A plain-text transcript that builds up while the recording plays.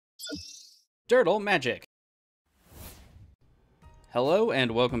Dirtle Magic! Hello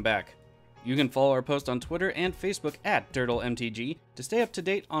and welcome back. You can follow our post on Twitter and Facebook at DirtleMTG to stay up to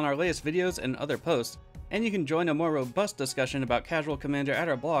date on our latest videos and other posts, and you can join a more robust discussion about Casual Commander at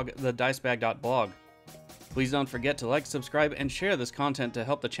our blog, thedicebag.blog. Please don't forget to like, subscribe, and share this content to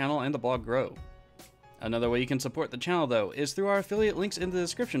help the channel and the blog grow. Another way you can support the channel, though, is through our affiliate links in the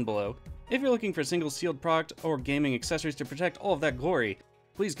description below. If you're looking for single sealed product or gaming accessories to protect all of that glory,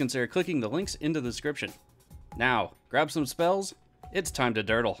 please consider clicking the links in the description. Now, grab some spells, it's time to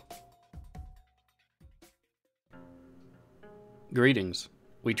dirtle. Greetings.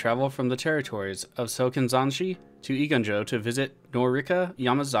 We travel from the territories of Sokinzanshi to Iganjo to visit Norika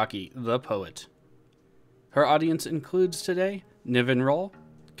Yamazaki, the poet. Her audience includes today Nevinyrral,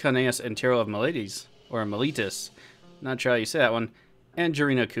 Kynaios and Tiro of Miletus, or Miletus, not sure how you say that one, and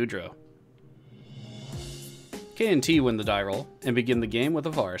Jirina Kudro. K and T win the die roll and begin the game with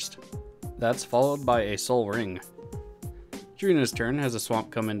a forest. That's followed by a soul ring. Jirina's turn has a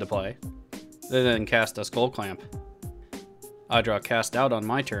swamp come into play. They then cast a skull clamp. I draw cast out on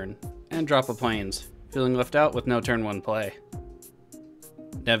my turn and drop a plains, feeling left out with no turn 1 play.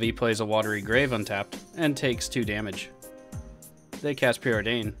 Nevi plays a watery grave untapped and takes 2 damage. They cast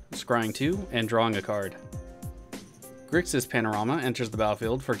Preordain, scrying 2 and drawing a card. Grixis Panorama enters the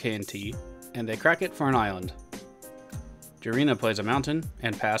battlefield for K&T, and they crack it for an island. Jirina plays a mountain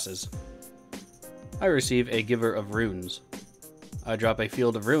and passes. I receive a Giver of Runes. I drop a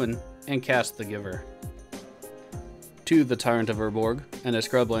Field of Ruin and cast the Giver. 2 the Tyrant of Urborg, and a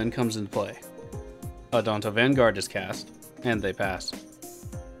Scrubland comes into play. A Daunto Vanguard is cast, and they pass.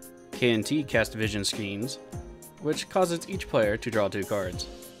 K&T cast Vision Schemes, which causes each player to draw 2 cards.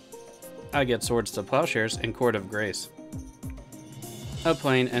 I get Swords to Plowshares and Court of Grace. A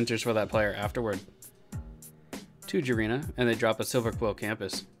plane enters for that player afterward. 2 Jirina, and they drop a Silverquill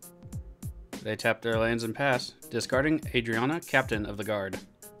Campus. They tap their lands and pass, discarding Adriana, Captain of the Guard.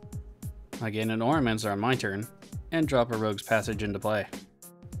 I gain an Oromancer on my turn, and drop a Rogue's Passage into play.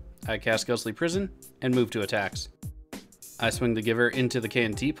 I cast Ghostly Prison, and move to attacks. I swing the Giver into the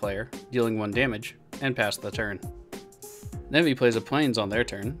K&T player, dealing 1 damage, and pass the turn. Nevi plays a Plains on their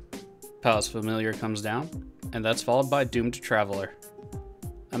turn. Palace Familiar comes down, and that's followed by Doomed Traveler.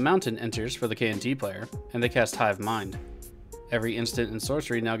 A Mountain enters for the K&T player, and they cast Hive Mind. Every instant and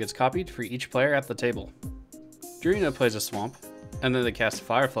sorcery now gets copied for each player at the table. Jirina plays a Swamp, and then they cast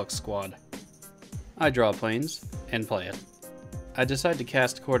Fireflux Squad. I draw a Plains, and play it. I decide to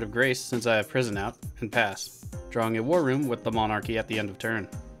cast Court of Grace since I have Prison out, and pass, drawing a War Room with the Monarchy at the end of turn.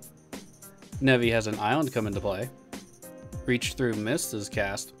 Nevi has an island come into play. Reach Through Mist is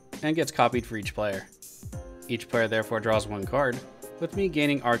cast, and gets copied for each player. Each player therefore draws 1 card, with me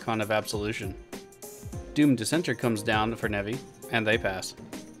gaining Archon of Absolution. Doom Dissenter comes down for Nevi, and they pass.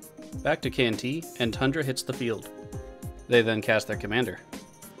 Back to K&T, and Tundra hits the field. They then cast their commander.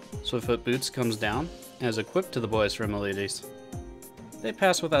 Swiftfoot Boots comes down, and is equipped to the boys from Miletus. They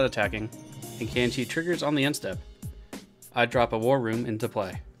pass without attacking, and K&T triggers on the end step. I drop a War Room into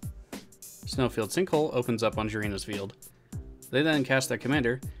play. Snowfield Sinkhole opens up on Jirina's field. They then cast their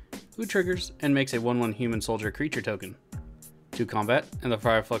commander, who triggers and makes a 1/1 human soldier creature token. 2 combat, and the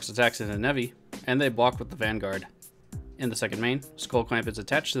Fireflux attacks into Nevi, and they block with the Vanguard. In the second main, Skull Clamp is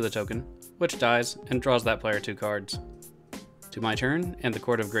attached to the token, which dies and draws that player 2 cards. To my turn, and the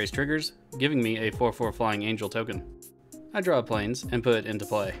Court of Grace triggers, giving me a 4/4 Flying Angel token. I draw a Plains and put it into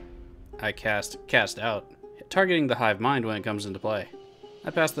play. I cast Out, targeting the Hive Mind when it comes into play. I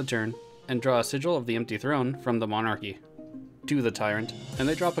pass the turn, and draw a Sigil of the Empty Throne from the Monarchy. 2 the Tyrant, and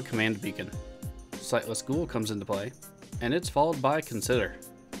they drop a Command Beacon. Sightless Ghoul comes into play, and it's followed by Consider.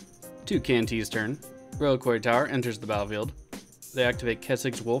 2 K&T's turn, Reliquary Tower enters the battlefield. They activate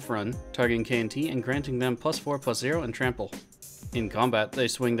Kessig's Wolf Run, targeting K&T and granting them +4/+0 and Trample. In combat, they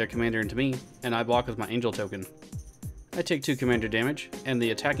swing their commander into me, and I block with my Angel token. I take 2 commander damage, and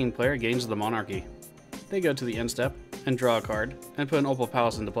the attacking player gains the Monarchy. They go to the end step, and draw a card, and put an Opal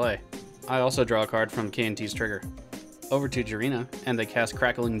Palace into play. I also draw a card from K&T's trigger. Over to Jirina, and they cast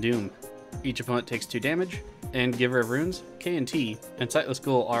Crackling Doom. Each opponent takes 2 damage, and Giver of Runes, K&T, and Sightless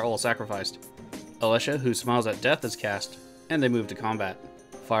Ghoul are all sacrificed. Alessia, who smiles at death, is cast, and they move to combat.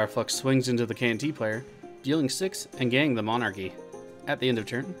 Fireflux swings into the K&T player, dealing 6 and gaining the Monarchy. At the end of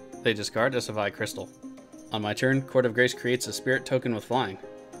turn, they discard a Savai Crystal. On my turn, Court of Grace creates a Spirit token with flying.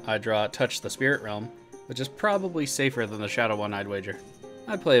 I draw Touch the Spirit Realm, which is probably safer than the Shadow one I'd wager.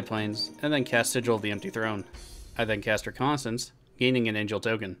 I play a Plains, and then cast Sigil of the Empty Throne. I then cast Reconnaissance, gaining an Angel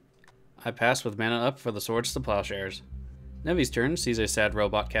token. I pass with mana up for the Swords to Plowshares. Nevi's turn sees a Sad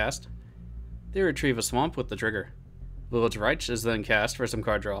Robot cast. They retrieve a Swamp with the trigger. Village Reich is then cast for some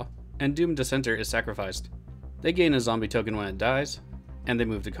card draw, and Doomed Dissenter is sacrificed. They gain a zombie token when it dies, and they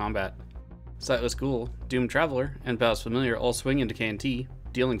move to combat. Sightless Ghoul, Doomed Traveler, and Ballast Familiar all swing into KNT,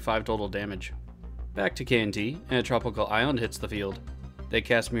 dealing 5 total damage. Back to KNT, and a Tropical Island hits the field. They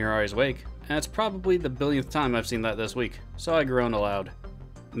cast Mirari's Wake, and it's probably the billionth time I've seen that this week, so I groan aloud.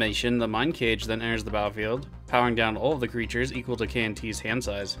 Mason, the Mind Cage, then enters the battlefield, powering down all of the creatures equal to KNT's hand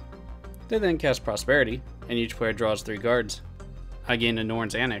size. They then cast Prosperity, and each player draws 3 cards. I gain a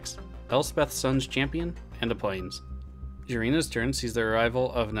Norn's Annex, Elspeth Sun's Champion, and a Plains. Jirina's turn sees the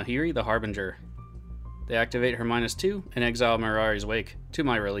arrival of Nahiri the Harbinger. They activate her -2 and exile Mirari's Wake, to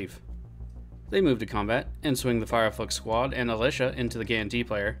my relief. They move to combat, and swing the Fireflux squad and Alicia into the KNT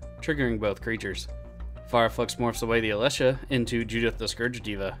player, triggering both creatures. Fireflux morphs away the Alicia into Judith the Scourge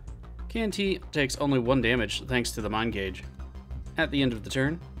Diva. KNT takes only 1 damage thanks to the Mind Cage. At the end of the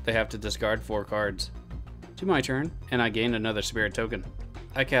turn, they have to discard 4 cards. To my turn, and I gain another Spirit token.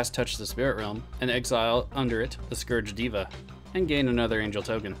 I cast Touch the Spirit Realm, and exile under it the Scourge Diva, and gain another Angel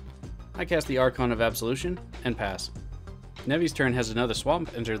token. I cast the Archon of Absolution, and pass. Nevi's turn has another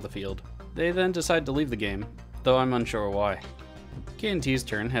Swamp enter the field. They then decide to leave the game, though I'm unsure why. KNT's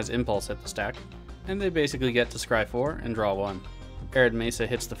turn has Impulse hit the stack, and they basically get to scry 4 and draw 1. Arid Mesa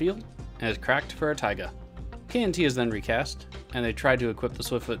hits the field, and is cracked for a Taiga. KNT is then recast, and they try to equip the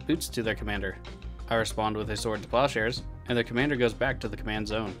Swiftfoot boots to their commander. I respond with a Sword to Plowshares, and their commander goes back to the command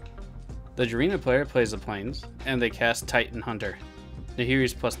zone. The Jirina player plays the Plains, and they cast Titan Hunter.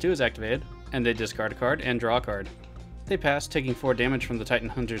 Nahiri's +2 is activated, and they discard a card and draw a card. They pass, taking 4 damage from the Titan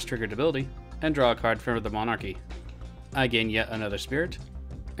Hunter's triggered ability, and draw a card from the Monarchy. I gain yet another Spirit,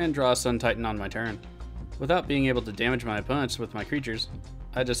 and draw a Sun Titan on my turn. Without being able to damage my opponents with my creatures,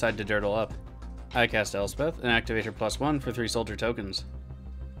 I decide to dirtle up. I cast Elspeth and activate her +1 for 3 soldier tokens.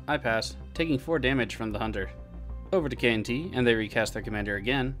 I pass, taking 4 damage from the Hunter. Over to KNT, and they recast their commander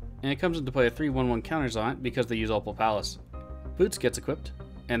again, and it comes into play a 3/1/1 counters on it because they use Opal Palace. Boots gets equipped,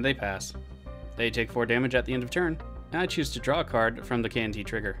 and they pass. They take 4 damage at the end of turn, and I choose to draw a card from the KNT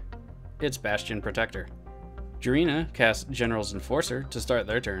trigger. It's Bastion Protector. Jirina casts General's Enforcer to start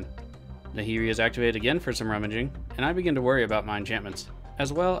their turn. Nahiri is activated again for some rummaging, and I begin to worry about my enchantments,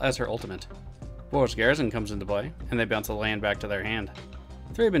 as well as her ultimate. Boros Garrison comes into play, and they bounce a land back to their hand.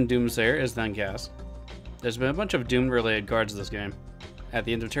 Thraben Doomsayer is then cast. There's been a bunch of Doom-related cards this game. At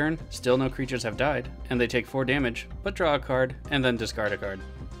the end of turn, still no creatures have died, and they take 4 damage, but draw a card, and then discard a card.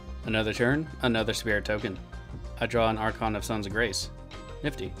 Another turn, another Spirit token. I draw an Archon of Sons of Grace.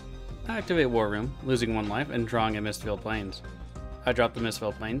 Nifty. I activate War Room, losing 1 life and drawing a Mistfield Plains. I drop the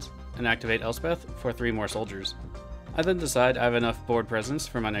Mistfield Plains, and activate Elspeth for 3 more soldiers. I then decide I have enough board presence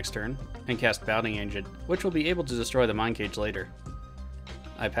for my next turn, and cast Bounding Agent, which will be able to destroy the Mind Cage later.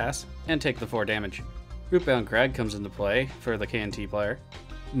 I pass, and take the 4 damage. Rootbound Crag comes into play for the KNT player.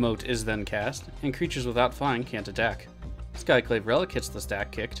 Moat is then cast, and creatures without flying can't attack. Skyclave Relic hits the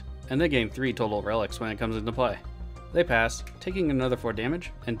stack kicked, and they gain 3 total relics when it comes into play. They pass, taking another 4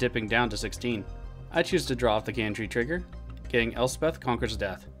 damage, and dipping down to 16. I choose to draw off the KNT trigger, getting Elspeth Conquers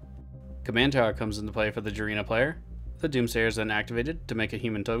Death. Command Tower comes into play for the Jirina player. The Doomsayer is then activated to make a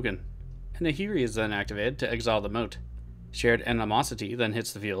human token, and Nahiri is then activated to exile the Moat. Shared Animosity then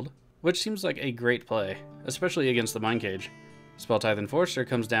hits the field, which seems like a great play, especially against the Mind Cage. Spelltithe Enforcer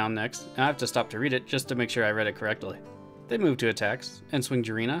comes down next, and I have to stop to read it just to make sure I read it correctly. They move to attacks, and swing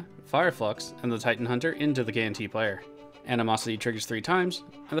Jirina, Fireflux, and the Titan Hunter into the KNT player. Animosity triggers 3 times,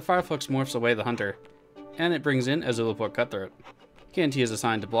 and the Fireflux morphs away the Hunter, and it brings in Azulaport Cutthroat. KNT is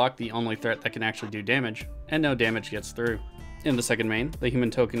assigned to block the only threat that can actually do damage, and no damage gets through. In the second main, the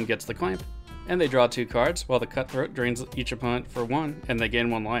human token gets the Clamp, and they draw 2 cards while the Cutthroat drains each opponent for 1, and they gain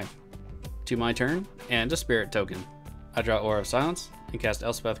 1 life. To my turn, and a Spirit token. I draw Aura of Silence, and cast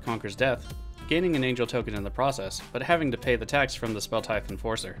Elspeth Conquers Death, gaining an Angel token in the process, but having to pay the tax from the Spelltithe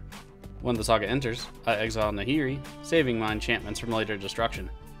Enforcer. When the saga enters, I exile Nahiri, saving my enchantments from later destruction.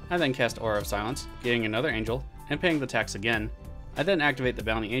 I then cast Aura of Silence, gaining another Angel, and paying the tax again. I then activate the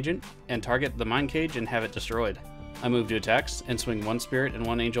Bounty Agent, and target the Mind Cage and have it destroyed. I move to attacks, and swing 1 Spirit and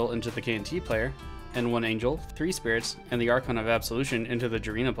 1 Angel into the KNT player, and 1 Angel, 3 Spirits, and the Archon of Absolution into the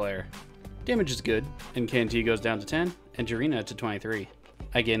Jirina player. Damage is good, and KNT goes down to 10, and Jirina to 23.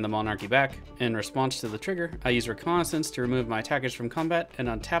 I gain the Monarchy back. In response to the trigger, I use Reconnaissance to remove my attackers from combat and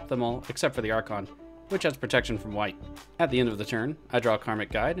untap them all except for the Archon, which has protection from white. At the end of the turn, I draw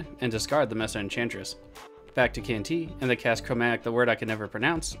Karmic Guide and discard the Mesa Enchantress. Back to KNT, and they cast Chromatic, the word I can never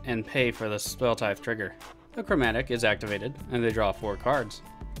pronounce, and pay for the Spelltithe trigger. The Chromatic is activated, and they draw 4 cards.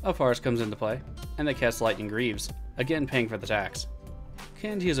 A Forest comes into play, and they cast Lightning Greaves, again paying for the tax.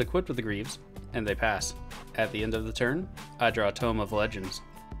 KNT is equipped with the Greaves, and they pass. At the end of the turn, I draw Tome of Legends.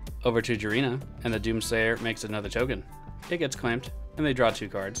 Over to Jirina, and the Doomsayer makes another token. It gets clamped, and they draw 2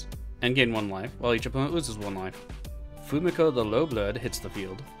 cards, and gain 1 life, while each opponent loses 1 life. Fumiko the Lowblood hits the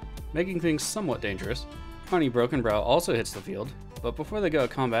field, making things somewhat dangerous. Arnie Brokenbrow also hits the field, but before they go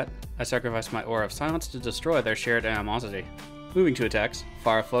to combat, I sacrifice my Aura of Silence to destroy their shared animosity. Moving to attacks,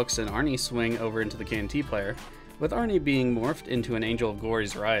 Fireflux and Arnie swing over into the KNT player, with Arnie being morphed into an Angel of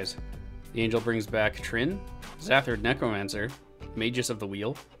Glory's Rise. The Angel brings back Trin, Zathard Necromancer, Magus of the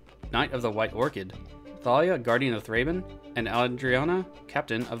Wheel, Knight of the White Orchid, Thalia, Guardian of Thraben, and Adriana,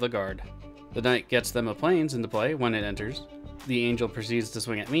 Captain of the Guard. The Knight gets them a Plains into play when it enters. The Angel proceeds to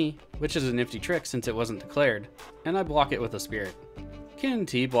swing at me, which is a nifty trick since it wasn't declared, and I block it with a Spirit.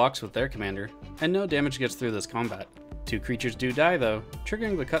 KNT blocks with their commander, and no damage gets through this combat. 2 creatures do die though,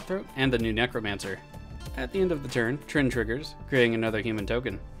 triggering the Cutthroat and the new Necromancer. At the end of the turn, Trin triggers, creating another human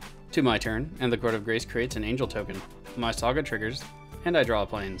token. To my turn, and the Court of Grace creates an Angel token. My Saga triggers, and I draw a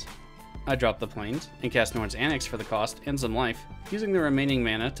Plains. I drop the Plains, and cast Norn's Annex for the cost and some life, using the remaining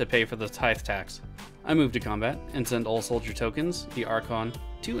mana to pay for the Tithe tax. I move to combat, and send all soldier tokens, the Archon,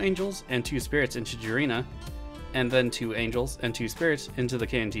 2 Angels, and 2 Spirits into Jirina, and then 2 Angels and 2 Spirits into the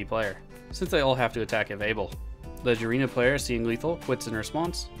KNT player, since they all have to attack if able. The Jirina player, seeing lethal, quits in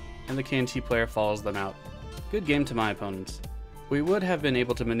response, and the KNT player follows them out. Good game to my opponents. We would have been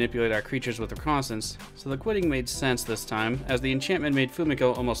able to manipulate our creatures with Reconnaissance, so the quitting made sense this time, as the enchantment made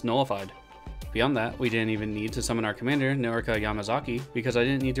Fumiko almost nullified. Beyond that, we didn't even need to summon our commander, Norika Yamazaki, because I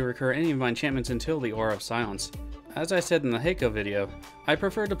didn't need to recur any of my enchantments until the Aura of Silence. As I said in the Heiko video, I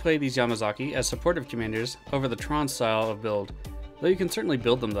prefer to play these Yamazaki as supportive commanders over the Tron style of build, though you can certainly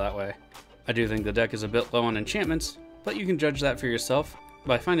build them that way. I do think the deck is a bit low on enchantments, but you can judge that for yourself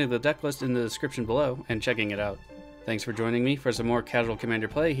by finding the deck list in the description below and checking it out. Thanks for joining me for some more casual commander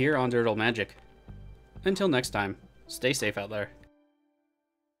play here on Unwritten Magic. Until next time, stay safe out there.